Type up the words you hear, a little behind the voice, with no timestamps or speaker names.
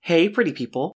Hey, pretty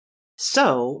people.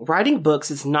 So, writing books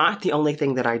is not the only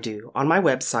thing that I do. On my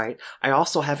website, I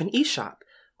also have an eShop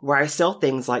where I sell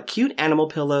things like cute animal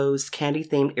pillows,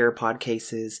 candy-themed AirPod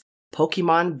cases,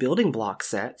 Pokemon building block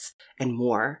sets, and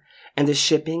more. And the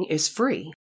shipping is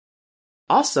free.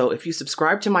 Also, if you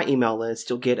subscribe to my email list,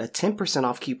 you'll get a 10%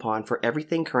 off coupon for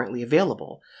everything currently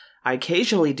available. I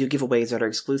occasionally do giveaways that are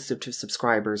exclusive to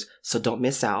subscribers, so don't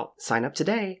miss out. Sign up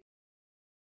today.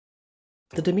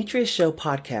 The Demetrius Show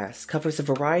podcast covers a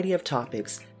variety of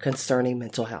topics concerning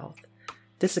mental health.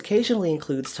 This occasionally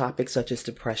includes topics such as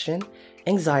depression,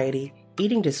 anxiety,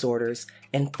 eating disorders,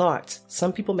 and thoughts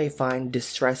some people may find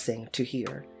distressing to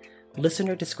hear.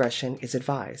 Listener discretion is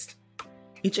advised.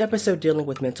 Each episode dealing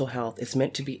with mental health is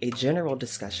meant to be a general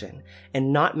discussion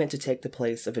and not meant to take the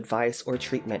place of advice or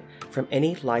treatment from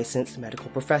any licensed medical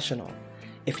professional.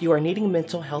 If you are needing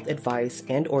mental health advice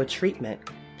and/or treatment,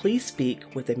 please speak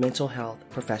with a mental health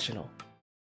professional.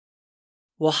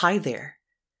 Well, hi there.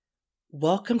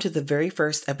 Welcome to the very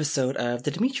first episode of The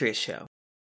Demetrius Show.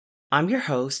 I'm your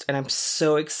host, and I'm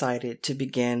so excited to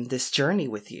begin this journey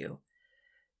with you.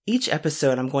 Each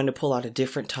episode, I'm going to pull out a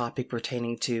different topic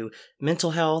pertaining to mental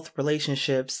health,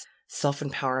 relationships,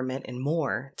 self-empowerment, and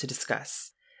more to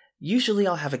discuss. Usually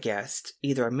I'll have a guest,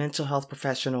 either a mental health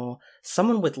professional,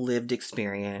 someone with lived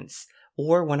experience,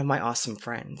 or one of my awesome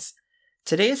friends.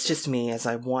 Today it's just me, as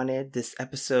I wanted this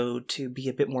episode to be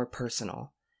a bit more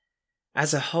personal.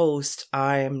 As a host,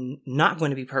 I'm not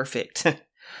going to be perfect.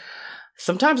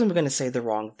 Sometimes I'm going to say the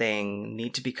wrong thing,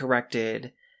 need to be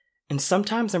corrected, and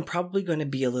sometimes I'm probably going to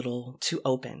be a little too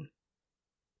open.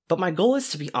 But my goal is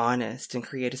to be honest and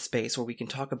create a space where we can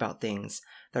talk about things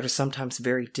that are sometimes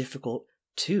very difficult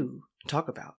to talk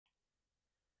about.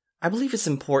 I believe it's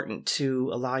important to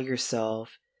allow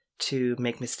yourself to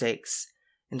make mistakes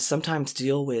and sometimes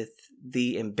deal with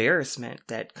the embarrassment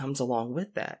that comes along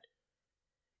with that.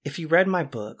 If you read my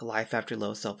book, Life After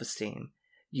Low Self-Esteem,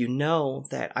 you know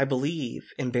that I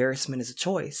believe embarrassment is a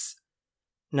choice.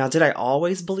 Now, did I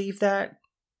always believe that?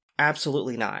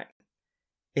 Absolutely not.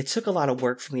 It took a lot of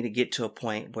work for me to get to a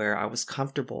point where I was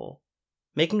comfortable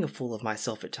making a fool of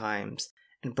myself at times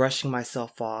and brushing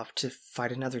myself off to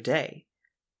fight another day.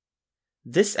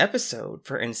 This episode,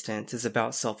 for instance, is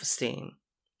about self-esteem.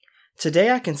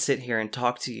 Today I can sit here and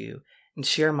talk to you and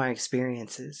share my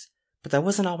experiences, but that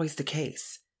wasn't always the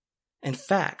case. In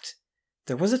fact,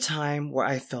 there was a time where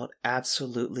I felt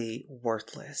absolutely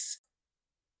worthless.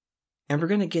 And we're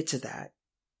going to get to that,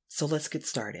 so let's get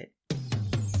started.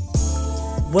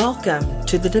 Welcome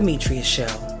to the Demetrius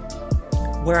Show,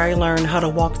 where I learn how to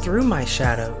walk through my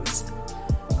shadows,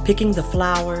 picking the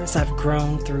flowers I've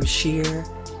grown through sheer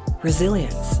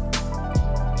resilience.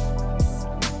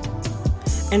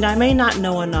 And I may not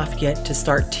know enough yet to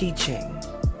start teaching,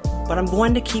 but I'm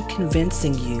going to keep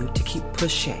convincing you to keep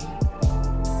pushing.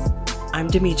 I'm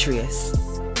Demetrius,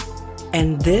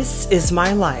 and this is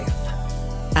my life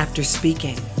after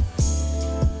speaking.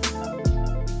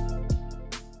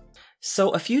 So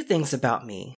a few things about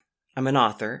me. I'm an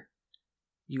author.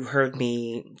 You heard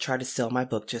me try to sell my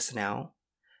book just now,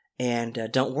 and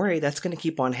don't worry, that's going to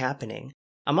keep on happening.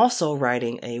 I'm also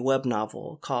writing a web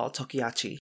novel called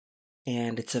Tokiachi.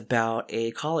 And it's about a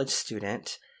college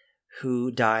student who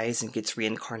dies and gets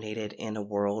reincarnated in a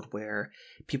world where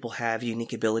people have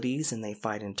unique abilities and they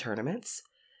fight in tournaments.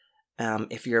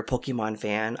 If you're a Pokemon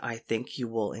fan, I think you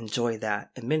will enjoy that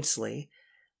immensely.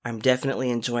 I'm definitely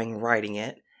enjoying writing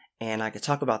it, and I could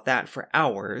talk about that for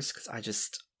hours because I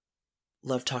just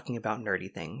love talking about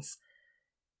nerdy things.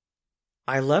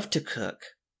 I love to cook.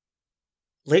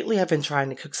 Lately, I've been trying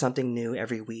to cook something new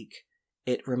every week.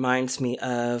 It reminds me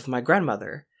of my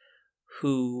grandmother,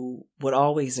 who would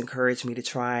always encourage me to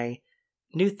try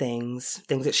new things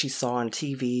that she saw on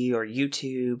TV or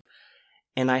YouTube,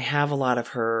 and I have a lot of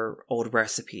her old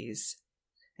recipes.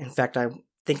 In fact, I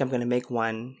think I'm going to make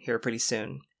one here pretty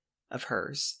soon of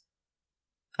hers.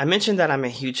 I mentioned that I'm a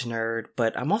huge nerd,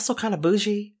 but I'm also kind of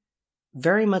bougie,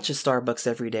 very much a Starbucks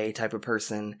everyday type of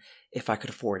person if I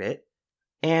could afford it,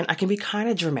 and I can be kind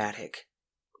of dramatic.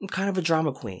 I'm kind of a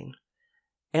drama queen.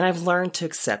 And I've learned to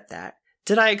accept that.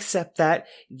 Did I accept that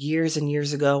years and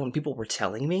years ago when people were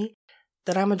telling me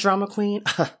that I'm a drama queen?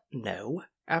 No,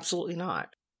 absolutely not.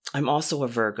 I'm also a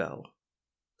Virgo.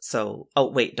 So,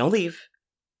 wait, don't leave.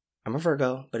 I'm a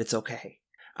Virgo, but it's okay.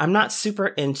 I'm not super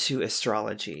into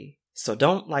astrology, so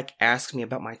don't ask me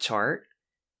about my chart.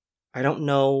 I don't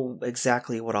know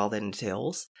exactly what all that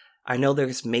entails. I know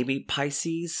there's maybe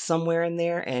Pisces somewhere in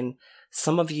there, and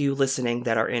some of you listening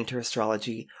that are into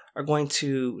astrology are going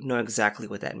to know exactly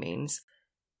what that means.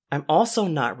 I'm also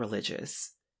not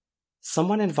religious.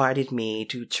 Someone invited me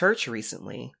to church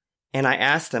recently, And I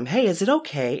asked them, hey, is it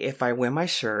okay if I wear my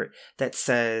shirt that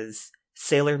says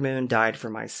Sailor Moon died for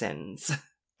my sins?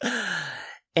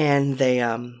 And they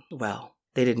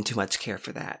didn't too much care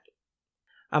for that.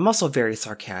 I'm also very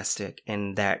sarcastic,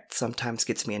 and that sometimes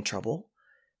gets me in trouble.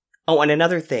 Oh, and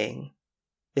another thing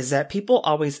is that people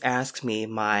always ask me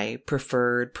my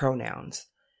preferred pronouns.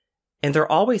 And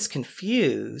they're always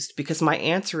confused because my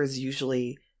answer is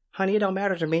usually, honey, it don't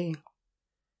matter to me.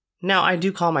 Now, I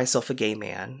do call myself a gay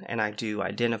man, and I do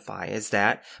identify as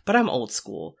that, but I'm old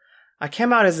school. I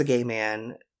came out as a gay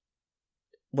man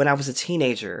when I was a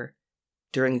teenager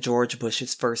during George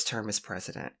Bush's first term as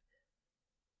president.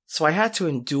 So I had to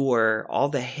endure all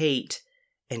the hate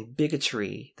and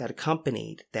bigotry that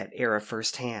accompanied that era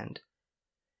firsthand.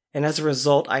 And as a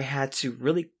result, I had to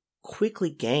really quickly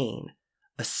gain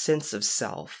a sense of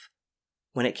self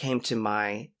when it came to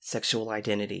my sexual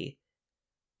identity.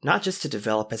 Not just to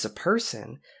develop as a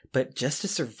person, but just to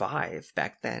survive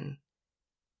back then.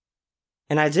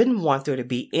 And I didn't want there to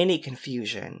be any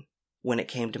confusion when it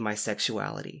came to my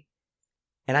sexuality.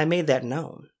 And I made that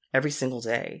known every single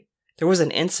day. There was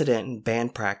an incident in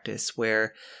band practice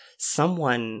where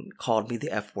someone called me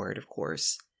the F word, of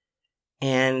course.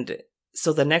 And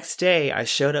so the next day I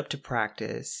showed up to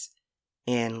practice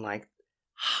in like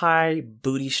high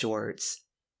booty shorts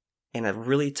and a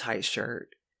really tight shirt.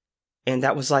 And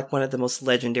that was like one of the most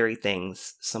legendary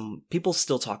things. Some people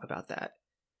still talk about that.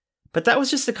 But that was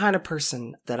just the kind of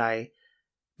person that I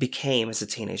became as a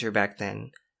teenager back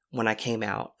then when I came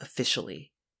out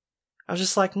officially. I was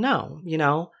just like, no,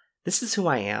 this is who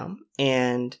I am.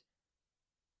 And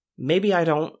maybe I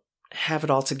don't have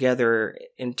it all together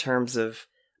in terms of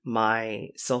my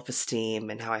self-esteem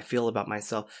and how I feel about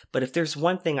myself. But if there's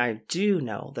one thing I do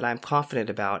know that I'm confident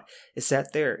about, is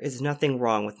that there is nothing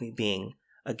wrong with me being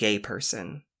a gay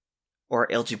person, or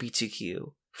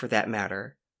LGBTQ for that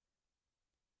matter.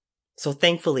 So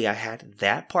thankfully I had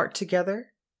that part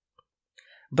together.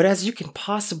 But as you can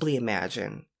possibly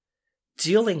imagine,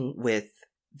 dealing with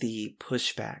the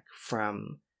pushback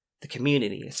from the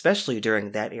community, especially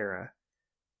during that era,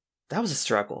 that was a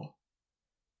struggle.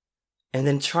 And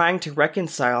then trying to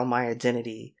reconcile my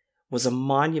identity was a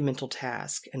monumental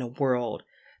task in a world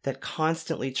that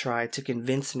constantly tried to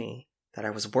convince me that I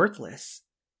was worthless.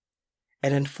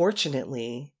 And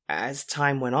unfortunately, as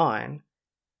time went on,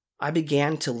 I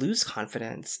began to lose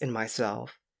confidence in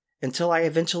myself until I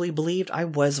eventually believed I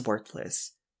was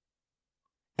worthless.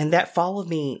 And that followed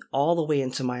me all the way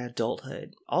into my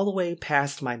adulthood, all the way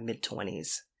past my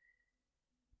mid-20s.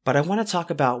 But I want to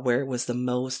talk about where it was the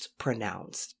most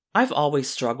pronounced. I've always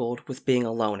struggled with being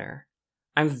a loner.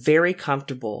 I'm very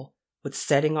comfortable with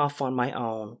setting off on my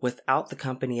own without the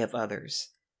company of others.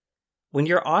 When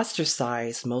you're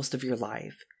ostracized most of your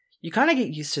life, you kind of get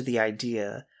used to the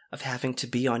idea of having to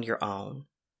be on your own.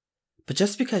 But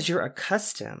just because you're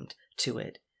accustomed to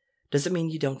it doesn't mean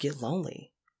you don't get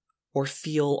lonely or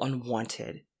feel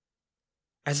unwanted.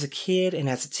 As a kid and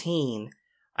as a teen,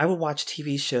 I would watch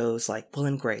TV shows like Will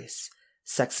and Grace,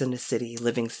 Sex and the City,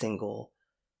 Living Single,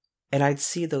 and I'd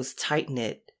see those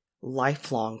tight-knit,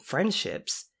 lifelong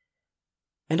friendships,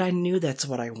 and I knew that's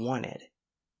what I wanted.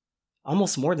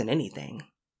 Almost more than anything.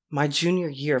 My junior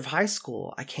year of high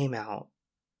school, I came out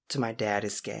to my dad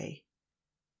as gay.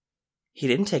 He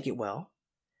didn't take it well,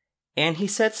 and he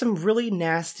said some really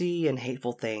nasty and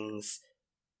hateful things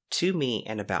to me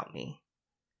and about me.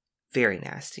 Very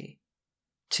nasty.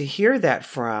 To hear that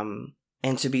from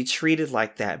and to be treated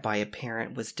like that by a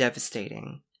parent was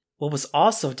devastating. What was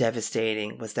also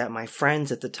devastating was that my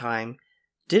friends at the time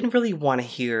didn't really want to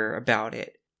hear about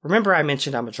it. Remember, I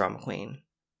mentioned I'm a drama queen.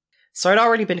 So I'd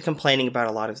already been complaining about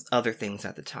a lot of other things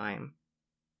at the time.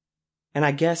 And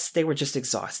I guess they were just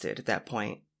exhausted at that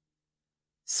point.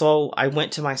 So I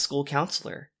went to my school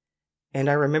counselor, and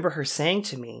I remember her saying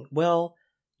to me, well,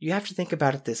 you have to think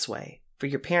about it this way. For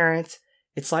your parents,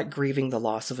 it's like grieving the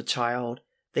loss of a child.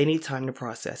 They need time to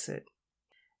process it.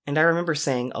 And I remember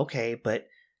saying, okay, but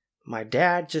my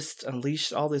dad just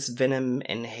unleashed all this venom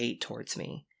and hate towards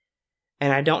me.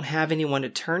 And I don't have anyone to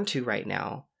turn to right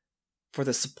now for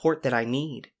the support that I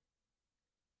need.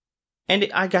 And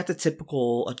I got the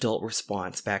typical adult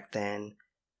response back then.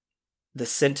 The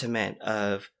sentiment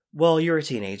of, well, you're a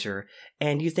teenager,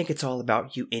 and you think it's all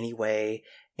about you anyway,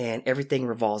 and everything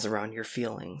revolves around your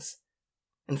feelings.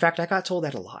 In fact, I got told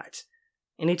that a lot.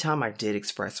 Anytime I did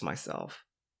express myself,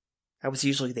 that was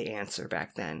usually the answer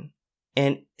back then.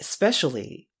 And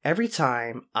especially every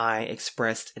time I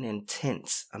expressed an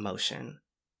intense emotion.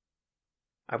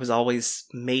 I was always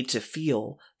made to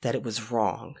feel that it was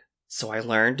wrong. So I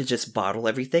learned to just bottle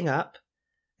everything up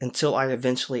until I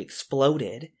eventually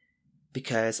exploded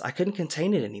because I couldn't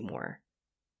contain it anymore.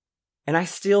 And I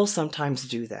still sometimes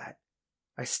do that.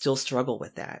 I still struggle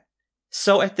with that.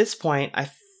 So at this point,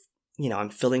 I'm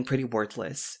feeling pretty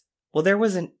worthless. Well, there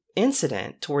was an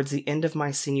incident towards the end of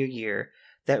my senior year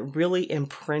that really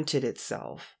imprinted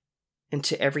itself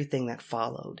into everything that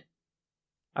followed.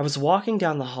 I was walking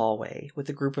down the hallway with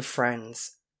a group of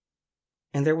friends,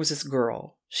 and there was this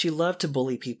girl. She loved to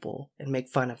bully people and make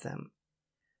fun of them.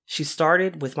 She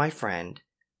started with my friend,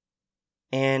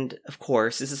 and of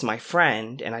course, this is my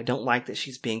friend, and I don't like that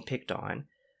she's being picked on,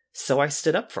 so I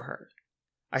stood up for her.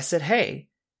 I said, hey,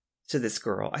 to this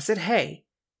girl. I said, hey,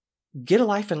 get a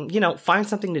life and, find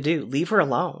something to do. Leave her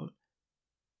alone.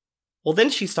 Well, then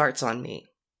she starts on me.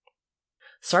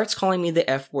 Starts calling me the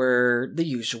F word, the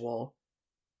usual.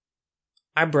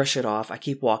 I brush it off. I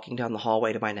keep walking down the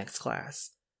hallway to my next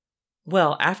class.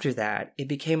 Well, after that, it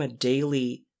became a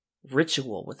daily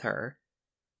ritual with her,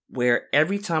 where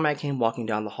every time I came walking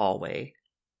down the hallway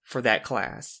for that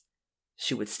class,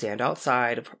 she would stand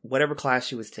outside of whatever class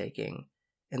she was taking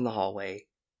in the hallway,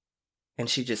 and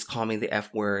she'd just call me the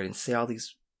F word and say all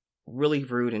these really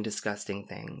rude and disgusting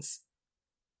things.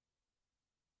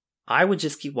 I would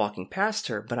just keep walking past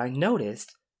her, but I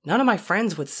noticed none of my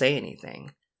friends would say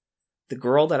anything. The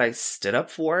girl that I stood up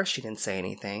for, she didn't say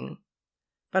anything.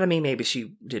 But maybe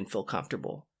she didn't feel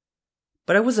comfortable.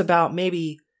 But it was about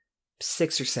maybe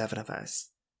 6 or 7 of us.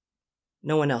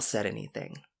 No one else said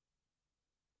anything.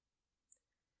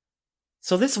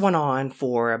 So this went on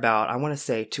for about, I want to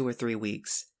say 2 or 3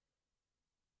 weeks.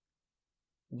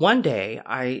 One day,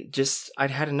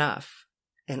 I'd had enough,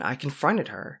 and I confronted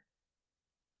her.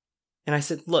 And I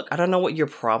said, look, I don't know what your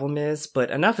problem is,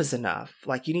 but enough is enough.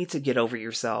 Like, you need to get over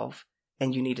yourself,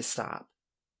 and you need to stop.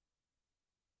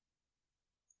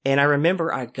 And I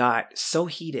remember I got so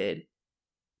heated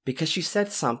because she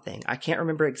said something. I can't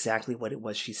remember exactly what it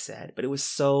was she said, but it was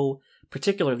so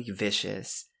particularly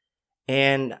vicious.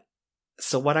 And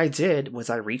so what I did was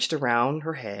I reached around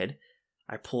her head.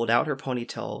 I pulled out her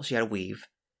ponytail. She had a weave.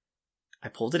 I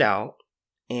pulled it out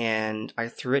and I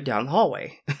threw it down the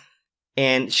hallway.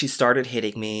 And she started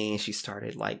hitting me. She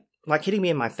started like hitting me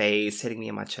in my face, hitting me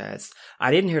in my chest. I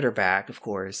didn't hit her back, of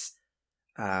course.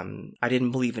 I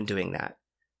didn't believe in doing that.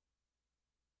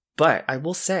 But I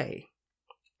will say,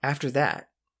 after that,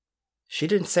 she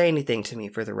didn't say anything to me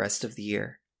for the rest of the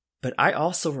year. But I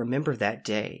also remember that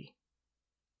day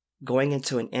going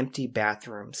into an empty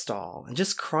bathroom stall and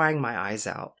just crying my eyes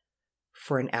out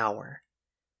for an hour.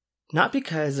 Not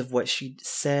because of what she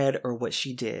said or what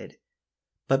she did,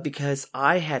 but because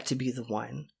I had to be the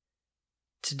one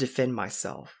to defend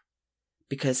myself.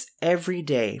 Because every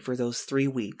day for those 3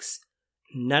 weeks,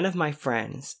 none of my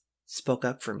friends spoke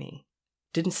up for me.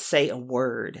 Didn't say a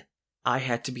word. I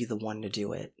had to be the one to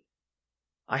do it.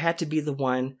 I had to be the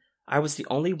one. I was the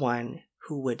only one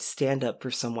who would stand up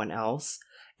for someone else,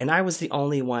 and I was the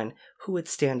only one who would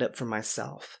stand up for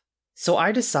myself. So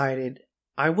I decided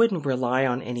I wouldn't rely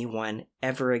on anyone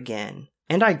ever again.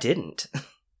 And I didn't.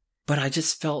 But I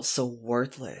just felt so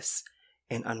worthless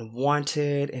and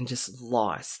unwanted and just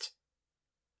lost.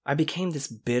 I became this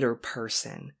bitter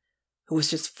person who was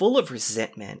just full of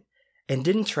resentment and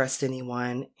didn't trust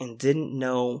anyone and didn't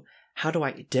know how to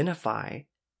identify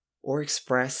or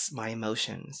express my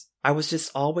emotions. I was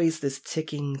just always this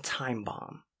ticking time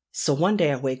bomb. So one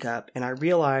day I wake up and I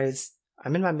realize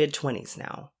I'm in my mid-20s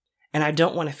now, and I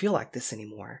don't want to feel like this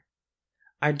anymore.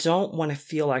 I don't want to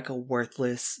feel like a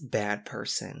worthless, bad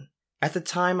person. At the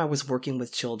time, I was working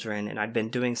with children, and I'd been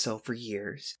doing so for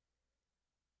years.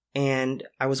 And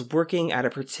I was working at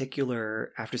a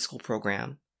particular after-school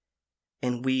program,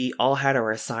 and we all had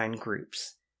our assigned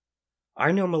groups.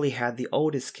 I normally had the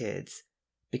oldest kids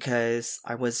because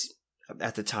I was,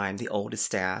 at the time, the oldest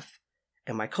staff,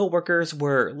 and my coworkers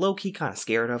were low-key kind of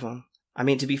scared of them.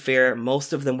 To be fair,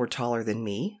 most of them were taller than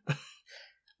me.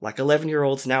 Like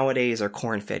 11-year-olds nowadays are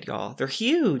corn-fed, y'all. They're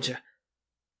huge.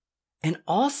 And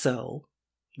also,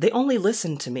 they only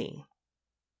listened to me,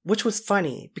 which was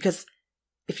funny because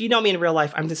if you know me in real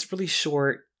life, I'm this really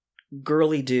short,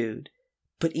 girly dude.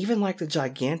 But even like the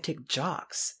gigantic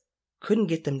jocks couldn't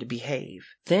get them to behave.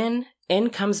 Then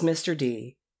in comes Mr.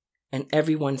 D, and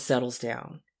everyone settles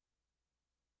down.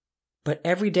 But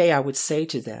every day I would say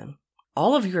to them,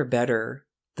 all of you are better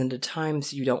than the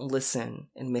times you don't listen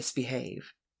and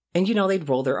misbehave. And they'd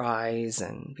roll their eyes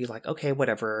and be like, okay,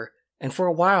 whatever. And for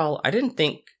a while, I didn't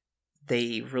think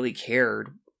they really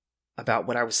cared about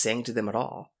what I was saying to them at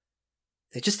all.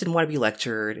 They just didn't want to be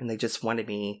lectured, and they just wanted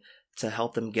me to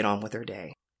help them get on with their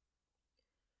day.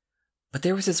 But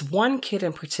there was this one kid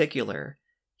in particular.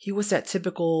 He was that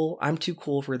typical, I'm too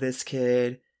cool for this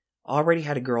kid. already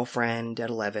had a girlfriend at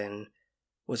 11,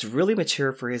 was really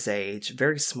mature for his age,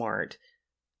 very smart.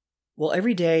 Well,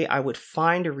 every day I would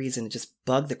find a reason to just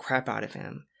bug the crap out of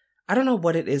him. I don't know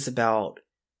what it is about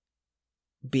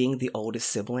being the oldest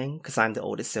sibling, because I'm the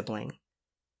oldest sibling,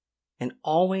 and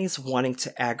always wanting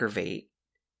to aggravate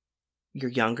your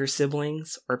younger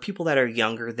siblings or people that are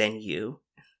younger than you.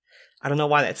 I don't know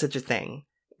why that's such a thing.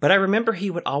 But I remember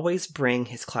he would always bring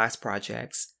his class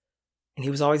projects, and he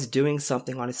was always doing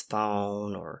something on his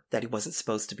phone or that he wasn't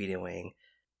supposed to be doing.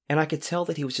 And I could tell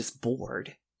that he was just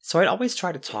bored. So I'd always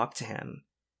try to talk to him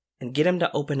and get him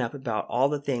to open up about all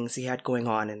the things he had going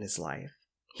on in his life.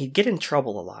 He'd get in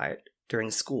trouble a lot during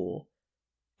school,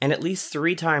 and at least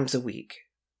 3 times a week,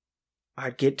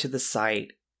 I'd get to the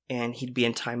site and he'd be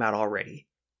in timeout already.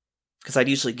 Because I'd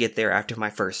usually get there after my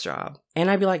first job.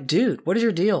 And I'd be like, dude, what is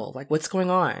your deal? Like, what's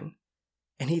going on?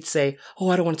 And he'd say, oh,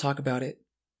 I don't want to talk about it.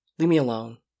 Leave me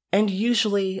alone. And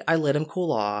usually I let him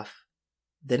cool off.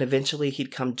 Then eventually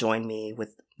he'd come join me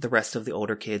with the rest of the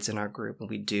older kids in our group, and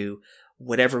we'd do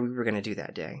whatever we were going to do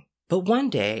that day. But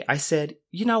one day I said,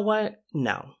 you know what?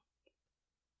 No.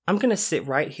 I'm going to sit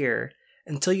right here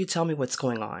until you tell me what's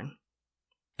going on.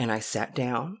 And I sat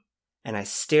down and I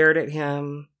stared at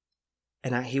him.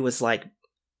 And he was like,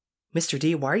 Mr.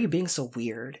 D, why are you being so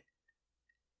weird?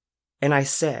 And I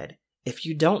said, if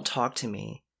you don't talk to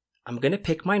me, I'm going to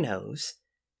pick my nose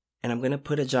and I'm going to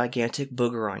put a gigantic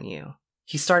booger on you.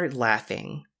 He started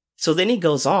laughing. So then he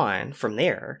goes on from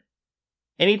there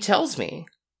and he tells me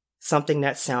something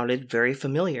that sounded very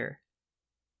familiar.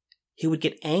 He would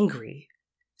get angry.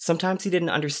 Sometimes he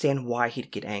didn't understand why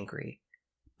he'd get angry.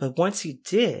 But once he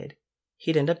did,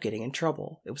 he'd end up getting in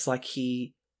trouble. It was like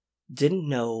he didn't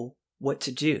know what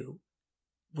to do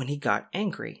when he got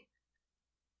angry.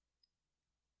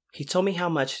 He told me how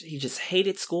much he just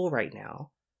hated school right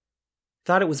now,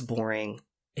 thought it was boring,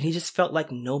 and he just felt like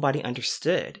nobody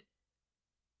understood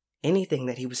anything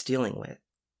that he was dealing with.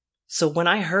 So when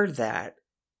I heard that,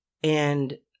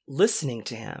 and listening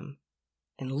to him,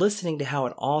 and listening to how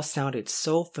it all sounded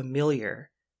so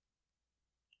familiar,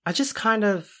 I just kind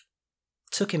of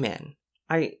took him in.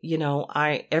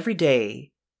 I every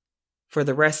day, for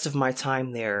the rest of my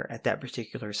time there at that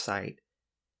particular site,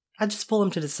 I'd just pull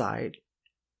him to the side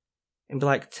and be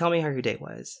like, tell me how your day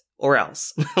was, or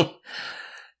else.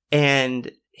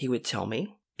 And he would tell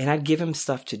me, and I'd give him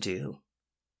stuff to do.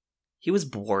 He was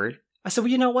bored. I said,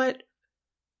 well, you know what?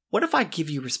 What if I give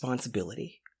you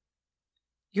responsibility?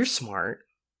 You're smart.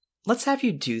 Let's have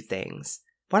you do things.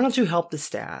 Why don't you help the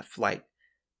staff, like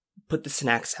put the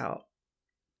snacks out?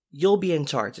 You'll be in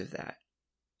charge of that.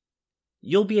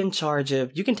 You'll be in charge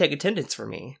of, you can take attendance for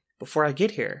me before I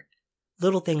get here.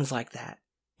 Little things like that.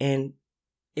 And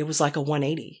it was like a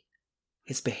 180.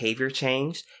 His behavior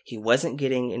changed. He wasn't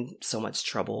getting in so much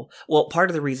trouble. Well, part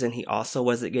of the reason he also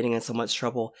wasn't getting in so much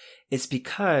trouble is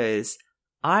because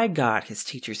I got his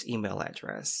teacher's email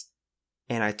address.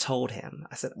 And I told him,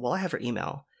 I said, well, I have her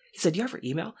email. He said, you have her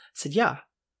email? I said, yeah,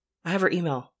 I have her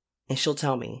email. And she'll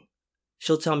tell me.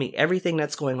 She'll tell me everything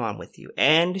that's going on with you.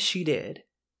 And she did.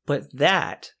 But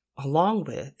that, along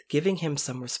with giving him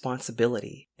some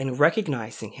responsibility and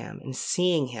recognizing him and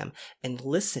seeing him and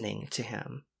listening to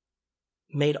him,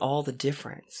 made all the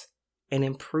difference in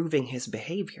improving his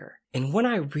behavior. And when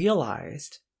I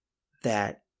realized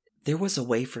that there was a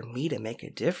way for me to make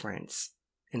a difference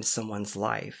in someone's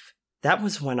life, that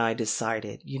was when I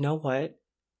decided, you know what?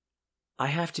 I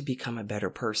have to become a better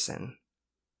person.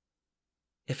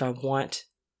 If I want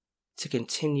to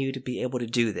continue to be able to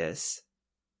do this,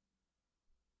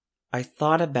 I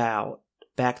thought about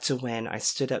back to when I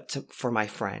stood up for my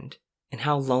friend and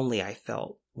how lonely I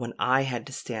felt when I had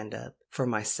to stand up for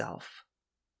myself,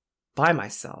 by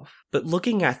myself. But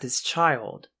looking at this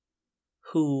child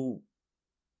who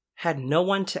had no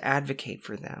one to advocate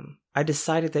for them, I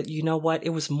decided that, you know what,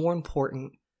 it was more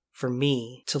important for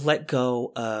me to let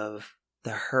go of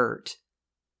the hurt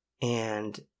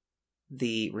and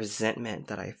the resentment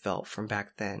that I felt from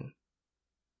back then.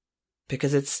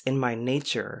 Because it's in my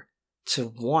nature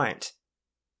to want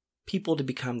people to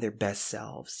become their best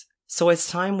selves. So as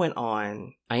time went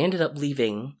on, I ended up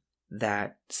leaving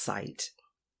that site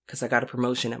because I got a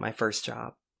promotion at my first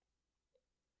job.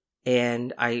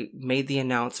 And I made the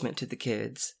announcement to the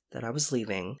kids that I was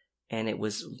leaving, and it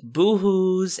was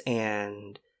boo-hoos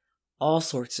and all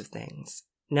sorts of things.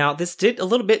 Now, this did a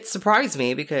little bit surprise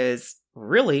me because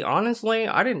really, honestly,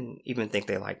 I didn't even think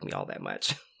they liked me all that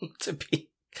much, to be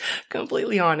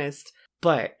completely honest.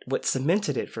 But what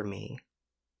cemented it for me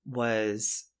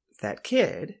was that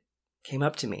kid came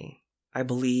up to me. I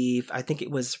think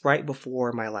it was right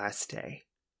before my last day.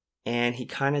 And he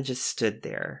kind of just stood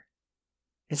there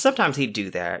And sometimes he'd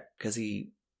do that because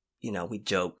we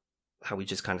joke how we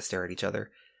just kind of stare at each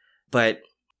other. But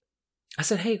I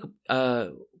said, hey,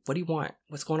 what do you want?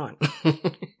 What's going on?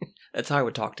 That's how I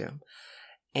would talk to him.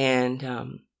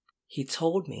 And he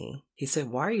told me, he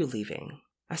said, why are you leaving?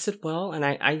 I said, well, and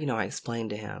I explained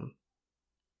to him.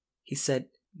 He said,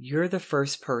 you're the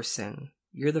first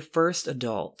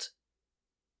adult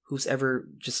who's ever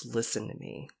just listened to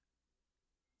me.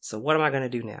 So what am I going to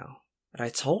do now? And I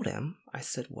told him, I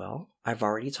said, well, I've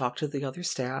already talked to the other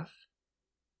staff,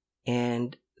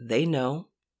 and they know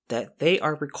that they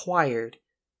are required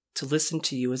to listen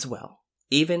to you as well,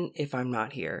 even if I'm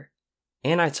not here.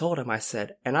 And I told him, I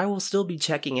said, and I will still be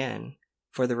checking in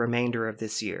for the remainder of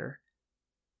this year.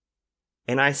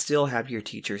 And I still have your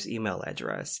teacher's email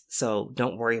address, so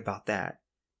don't worry about that.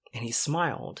 And he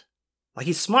smiled. Like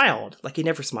he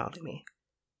never smiled at me.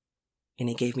 And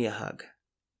he gave me a hug.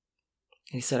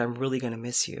 And he said, I'm really going to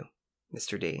miss you,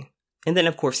 Mr. D. And then,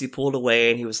 of course, he pulled away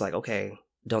and he was like, okay,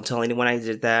 don't tell anyone I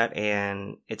did that,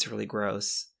 and it's really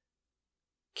gross.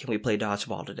 Can we play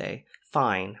dodgeball today?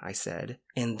 Fine, I said.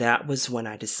 And that was when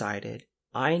I decided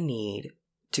I need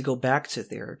to go back to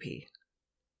therapy.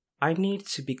 I need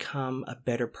to become a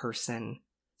better person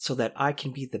so that I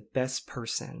can be the best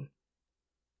person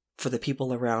for the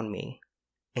people around me.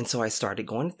 And so I started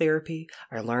going to therapy.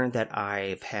 I learned that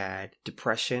I've had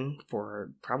depression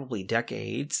for probably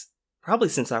decades, probably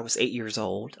since I was 8 years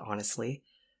old, honestly.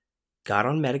 Got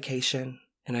on medication,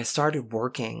 and I started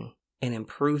working and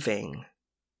improving.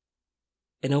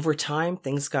 And over time,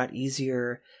 things got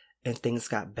easier and things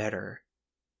got better.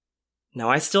 Now,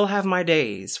 I still have my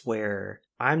days where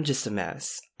I'm just a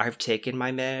mess. I've taken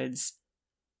my meds,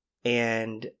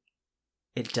 and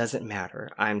it doesn't matter.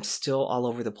 I'm still all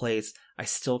over the place. I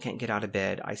still can't get out of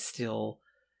bed. I still,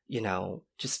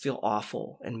 just feel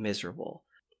awful and miserable.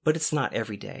 But it's not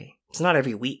every day. It's not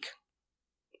every week.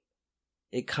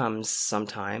 It comes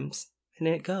sometimes, and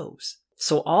it goes.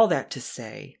 So all that to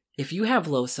say, if you have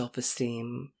low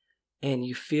self-esteem and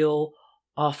you feel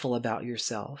awful about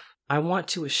yourself, I want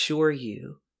to assure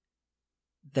you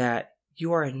that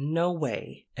you are in no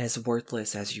way as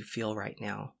worthless as you feel right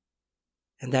now,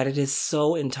 and that it is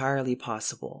so entirely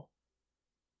possible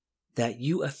that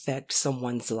you affect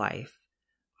someone's life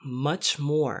much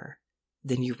more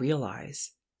than you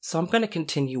realize. So I'm going to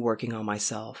continue working on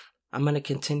myself. I'm going to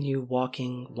continue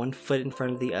walking one foot in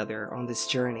front of the other on this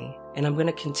journey, and I'm going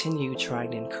to continue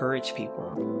trying to encourage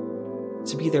people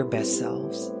to be their best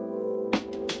selves.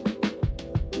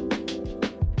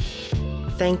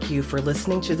 Thank you for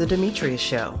listening to The Demetrius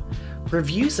Show.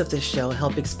 Reviews of this show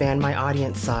help expand my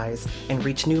audience size and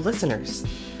reach new listeners.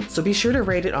 So be sure to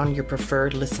rate it on your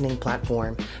preferred listening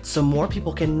platform so more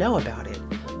people can know about it.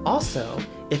 Also,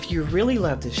 if you really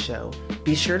love this show,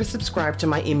 be sure to subscribe to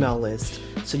my email list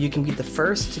so you can be the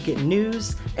first to get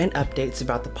news and updates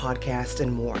about the podcast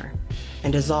and more.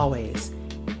 And as always,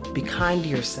 be kind to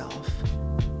yourself,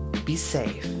 be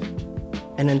safe,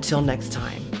 and until next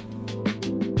time,